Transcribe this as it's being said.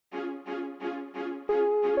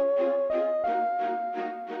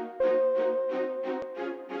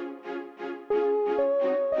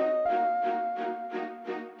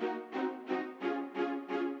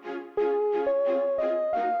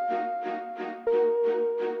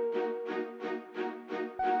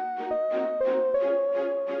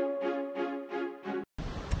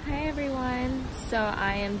So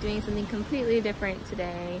I am doing something completely different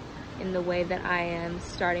today in the way that I am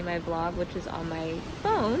starting my vlog, which is on my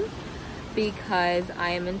phone, because I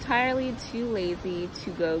am entirely too lazy to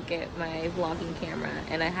go get my vlogging camera,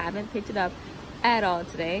 and I haven't picked it up at all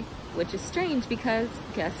today, which is strange because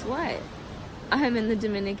guess what? I'm in the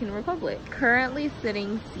Dominican Republic, currently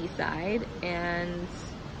sitting seaside, and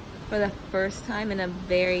for the first time in a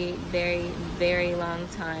very, very, very long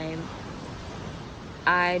time,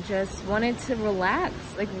 I just wanted to relax,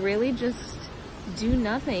 like really just do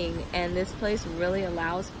nothing, and this place really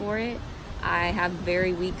allows for it. I have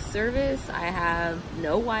very weak service, I have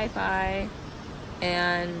no Wi-Fi,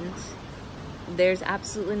 and there's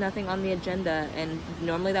absolutely nothing on the agenda, and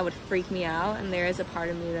normally that would freak me out, and there is a part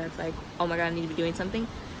of me that's like, oh my god, I need to be doing something.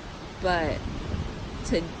 But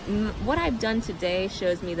what I've done today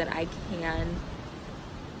shows me that I can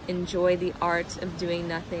enjoy the art of doing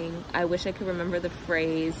nothing. I wish I could remember the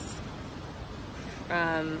phrase,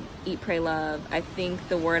 eat, pray, love. I think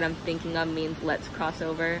the word I'm thinking of means let's cross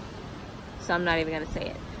over, so I'm not even gonna say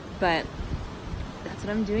it, but that's what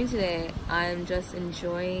I'm doing today. I'm just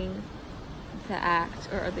enjoying the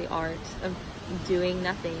act or the art of doing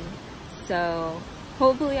nothing. So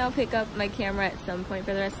hopefully I'll pick up my camera at some point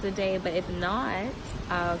for the rest of the day, but if not,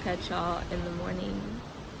 I'll catch y'all in the morning.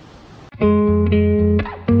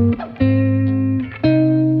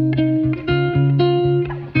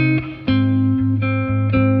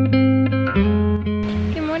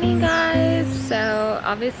 Good morning, guys. So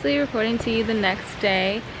obviously reporting to you the next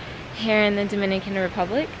day here in the Dominican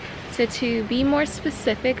Republic. So to be more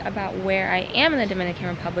specific about where I am in the Dominican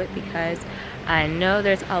Republic, because I know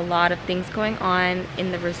there's a lot of things going on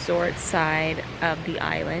in the resort side of the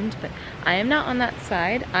island, but I am not on that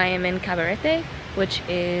side. I am in Cabarete, which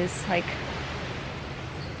is like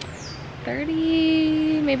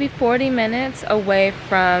 30, maybe 40 minutes away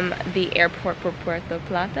from the airport for Puerto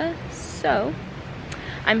Plata. So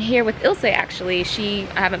I'm here with Ilse, actually.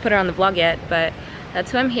 I haven't put her on the vlog yet, but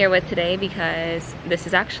that's who I'm here with today, because this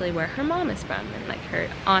is actually where her mom is from, and like her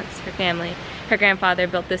aunts, her family. Her grandfather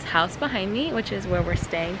built this house behind me, which is where we're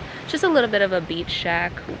staying. Just a little bit of a beach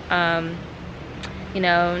shack. You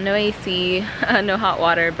know, no AC, no hot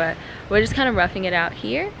water, but we're just kind of roughing it out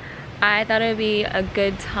here. I thought it would be a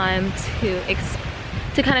good time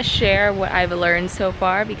to kind of share what I've learned so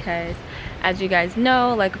far, because as you guys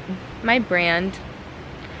know, like my brand,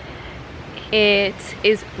 it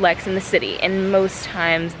is Lex in the city, and most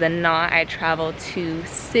times than not I travel to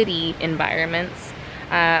city environments.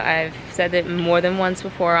 I've said it more than once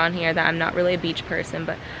before on here that I'm not really a beach person,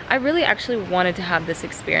 but I really actually wanted to have this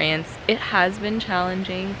experience. It has been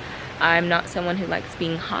challenging. I'm not someone who likes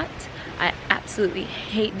being hot. I absolutely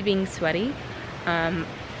hate being sweaty,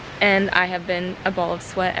 and I have been a ball of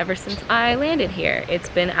sweat ever since I landed here. It's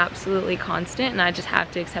been absolutely constant, and I just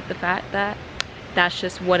have to accept the fact that that's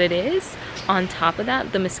just what it is. On top of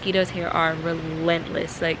that, the mosquitoes here are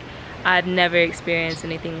relentless. Like, I've never experienced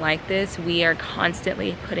anything like this. We are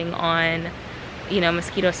constantly putting on, you know,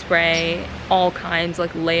 mosquito spray, all kinds,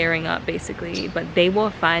 like layering up basically, but they will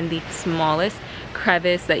find the smallest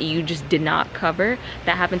crevice that you just did not cover.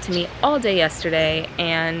 That happened to me all day yesterday,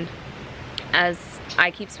 and as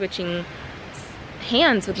I keep switching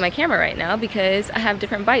hands with my camera right now because I have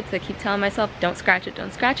different bites, I keep telling myself, don't scratch it,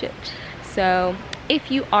 don't scratch it. So if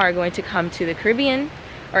you are going to come to the Caribbean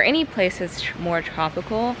or any place that's more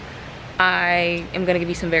tropical, I am going to give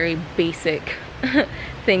you some very basic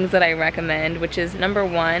things that I recommend, which is number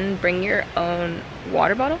one, bring your own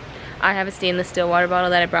water bottle. I have a stainless steel water bottle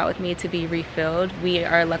that I brought with me to be refilled. We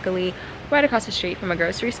are luckily right across the street from a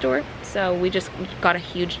grocery store, so we just got a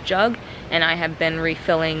huge jug, and I have been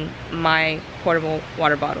refilling my portable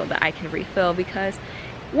water bottle that I can refill, because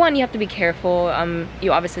one, you have to be careful.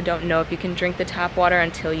 You obviously don't know if you can drink the tap water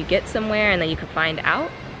until you get somewhere, and then you can find out.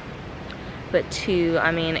 But two,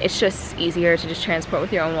 I mean, it's just easier to just transport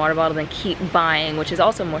with your own water bottle than keep buying, which is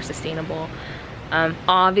also more sustainable.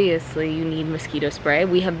 Obviously, you need mosquito spray.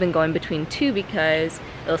 We have been going between two because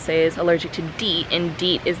Ilse is allergic to DEET, and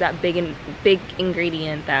DEET is that big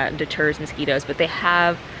ingredient that deters mosquitoes. But they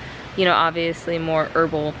have, you know, obviously more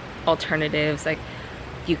herbal alternatives like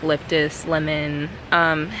eucalyptus, lemon,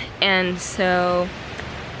 and so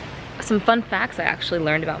some fun facts I actually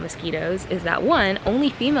learned about mosquitoes is that one, only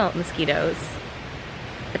female mosquitoes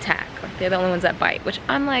attack. Like, they're the only ones that bite, which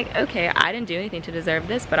I'm like, okay, I didn't do anything to deserve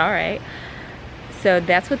this, but all right. So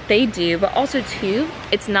that's what they do. But also two,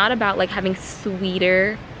 it's not about like having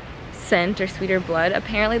sweeter scent or sweeter blood.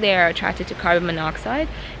 Apparently they are attracted to carbon monoxide,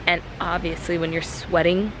 and obviously when you're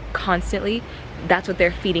sweating constantly, that's what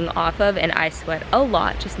they're feeding off of, and I sweat a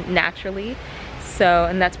lot just naturally. So,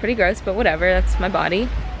 and that's pretty gross, but whatever, that's my body.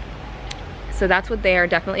 So that's what they are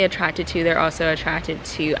definitely attracted to. They're also attracted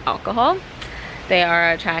to alcohol. They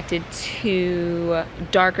are attracted to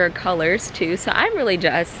darker colors too. So I'm really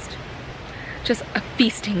just a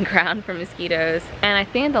feasting ground for mosquitoes. And I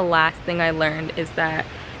think the last thing I learned is that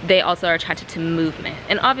they also are attracted to movement.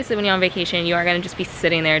 And obviously when you're on vacation, you are gonna just be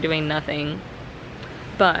sitting there doing nothing.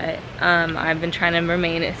 But I've been trying to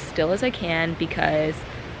remain as still as I can because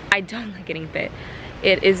I don't like getting bit.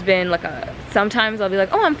 It has been like sometimes I'll be like,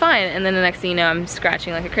 oh, I'm fine. And then the next thing you know, I'm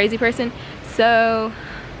scratching like a crazy person. So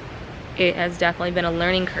it has definitely been a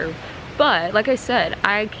learning curve. But like I said,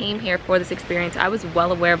 I came here for this experience. I was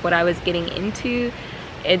well aware of what I was getting into.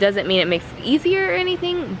 It doesn't mean it makes it easier or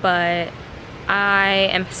anything, but I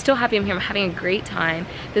am still happy I'm here. I'm having a great time.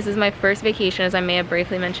 This is my first vacation, as I may have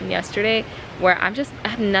briefly mentioned yesterday, where I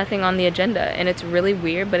have nothing on the agenda, and it's really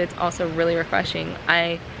weird, but it's also really refreshing.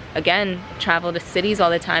 I, again, travel to cities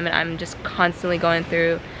all the time, and I'm just constantly going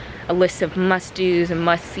through a list of must-dos and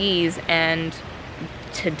must-sees, and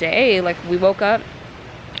today, like, we woke up,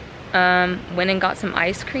 went and got some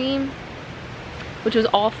ice cream, which was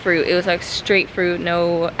all fruit. It was like straight fruit,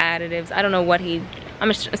 no additives. I don't know what I'm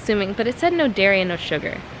assuming, but it said no dairy and no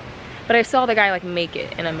sugar. But I saw the guy like make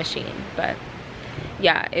it in a machine. But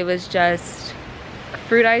yeah, it was just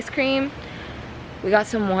fruit ice cream. We got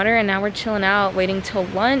some water and now we're chilling out, waiting till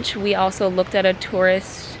lunch. We also looked at a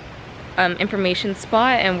tourist information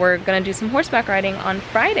spot, and we're gonna do some horseback riding on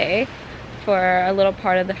Friday for a little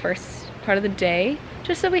part of the first part of the day,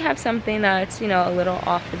 just so we have something that's, you know, a little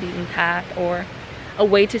off the beaten path or a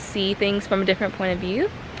way to see things from a different point of view.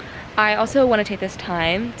 I also want to take this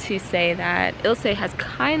time to say that ILSE'S has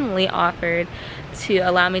kindly offered to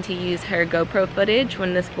allow me to use her GoPro footage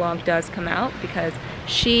when this vlog does come out, because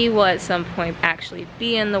she will at some point actually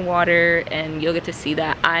be in the water and you'll get to see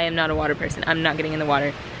that. I am not a water person. I'm not getting in the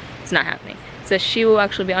water. It's not happening. So she will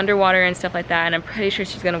actually be underwater and stuff like that, and I'm pretty sure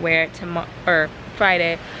she's going to wear it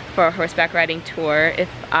Friday for a horseback riding tour if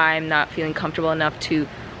I'm not feeling comfortable enough to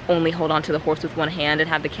only hold on to the horse with one hand and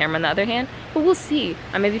have the camera in the other hand. But we'll see.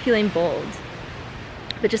 I may be feeling bold.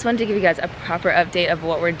 But just wanted to give you guys a proper update of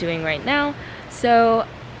what we're doing right now. So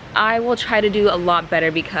I will try to do a lot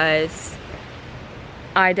better, because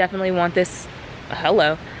I definitely want this,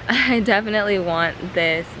 I definitely want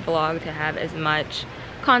this vlog to have as much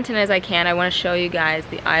content as I can. I want to show you guys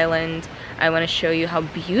the island. I want to show you how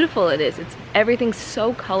beautiful it is. Everything's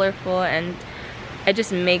so colorful, and it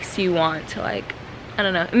just makes you want to, like, I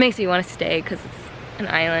don't know, it makes you want to stay because it's an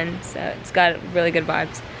island, so it's got really good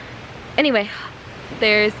vibes. Anyway,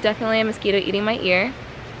 there's definitely a mosquito eating my ear,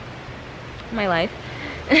 my life.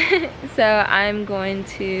 So I'm going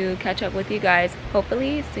to catch up with you guys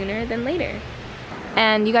hopefully sooner than later.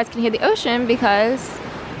 And you guys can hear the ocean because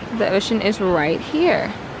the ocean is right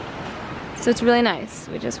here. So it's really nice.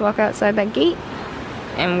 We just walk outside that gate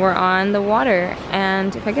and we're on the water.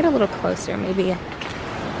 And if I get a little closer, maybe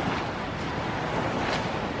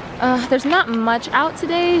there's not much out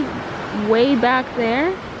today, way back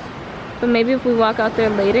there, but maybe if we walk out there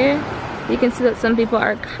later, you can see that some people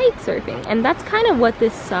are kite surfing, and that's kind of what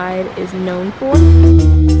this side is known for.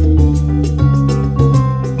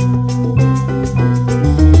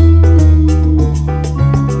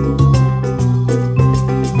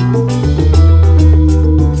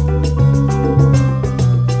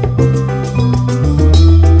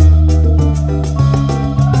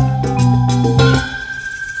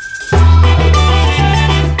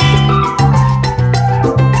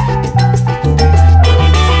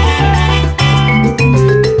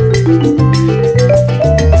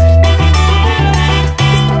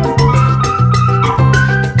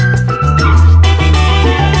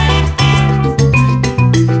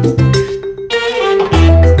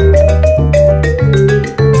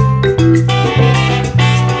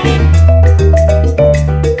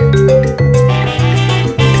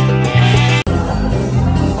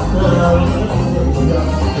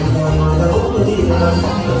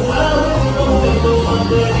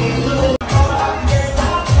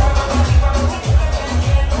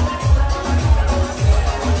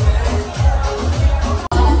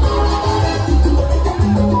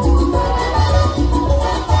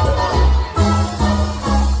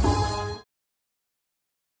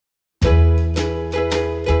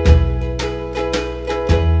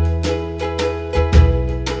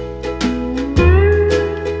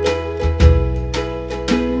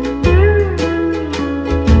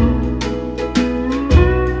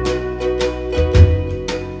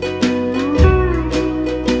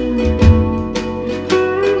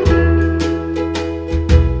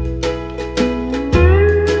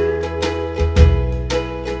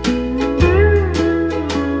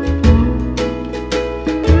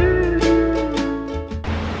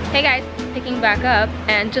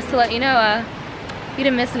 And just to let you know, you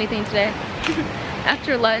didn't miss anything today.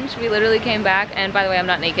 After lunch, we literally came back, and by the way, I'm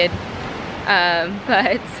not naked,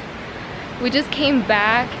 but we just came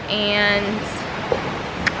back and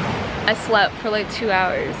I slept for like 2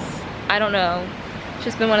 hours. I don't know, it's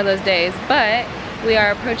just been one of those days, but we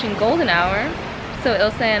are approaching golden hour. So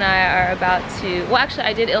Ilse and I are about to, well actually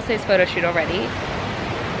I did Ilse's photo shoot already,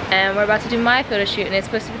 and we're about to do my photo shoot, and it's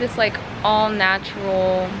supposed to be this like all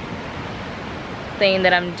natural thing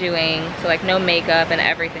that I'm doing, so like no makeup and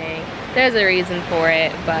everything. There's a reason for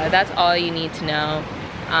it, but that's all you need to know.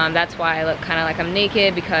 That's why I look kind of like I'm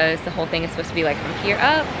naked, because the whole thing is supposed to be like from here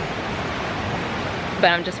up,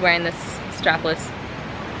 but I'm just wearing this strapless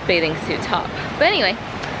bathing suit top. But anyway,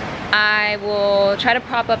 I will try to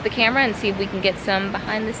prop up the camera and see if we can get some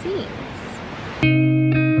behind the scenes.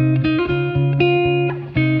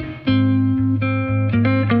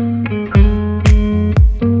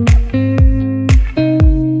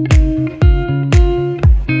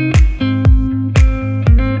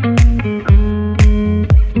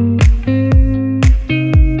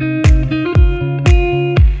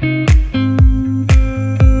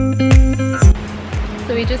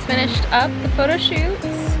 So we just finished up the photo shoots.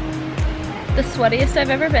 The sweatiest I've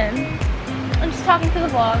ever been. I'm just talking to the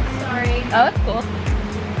vlog, sorry. Oh, that's cool.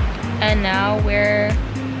 And now we're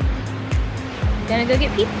gonna go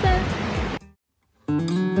get pizza.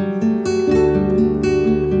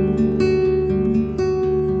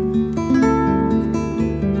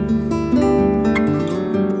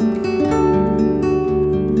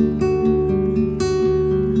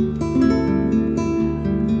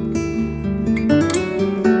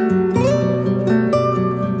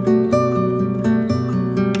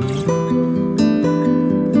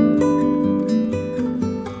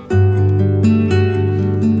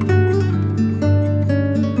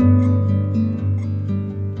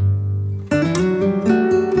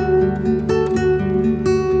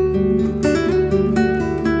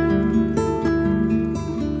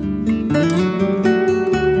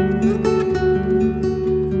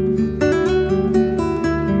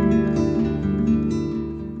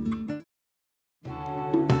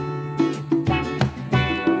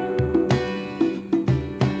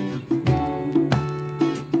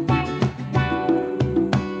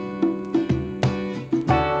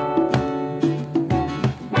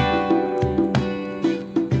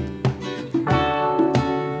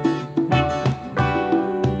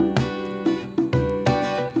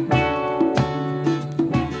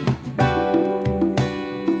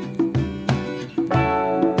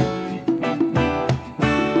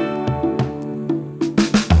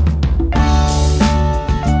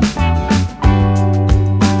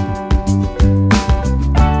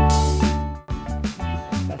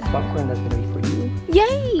 Popcorn that's gonna be for you.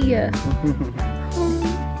 Yay!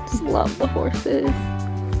 Just love the horses.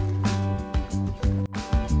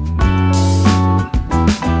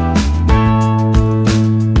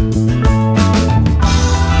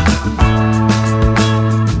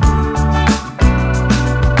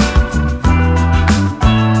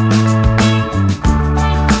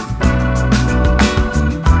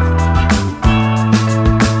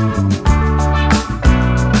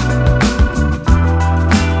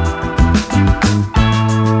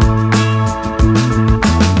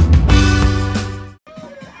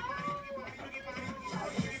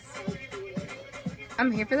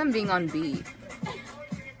 I'm here for them being on beat.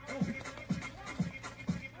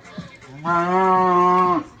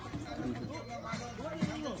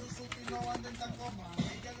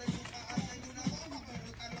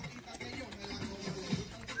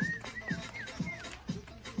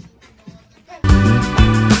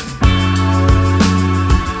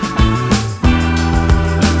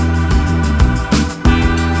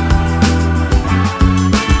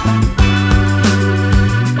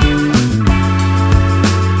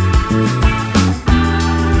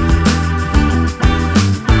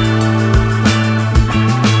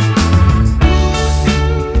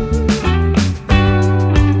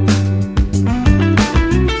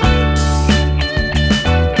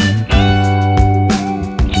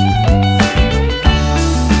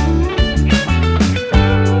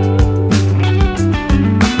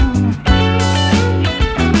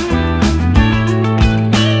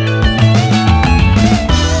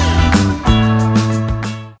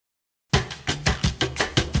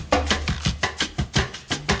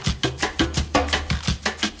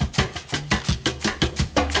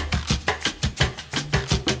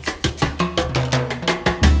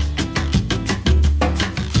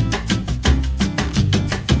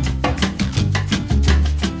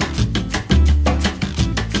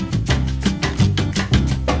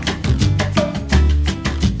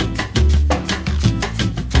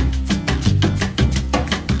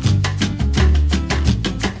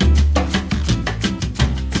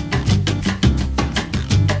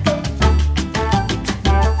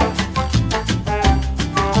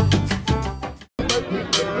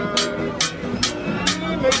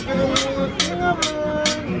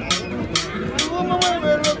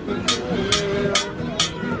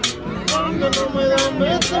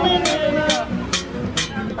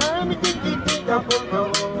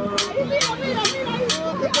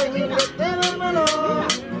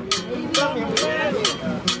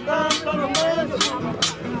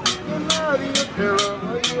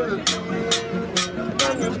 America.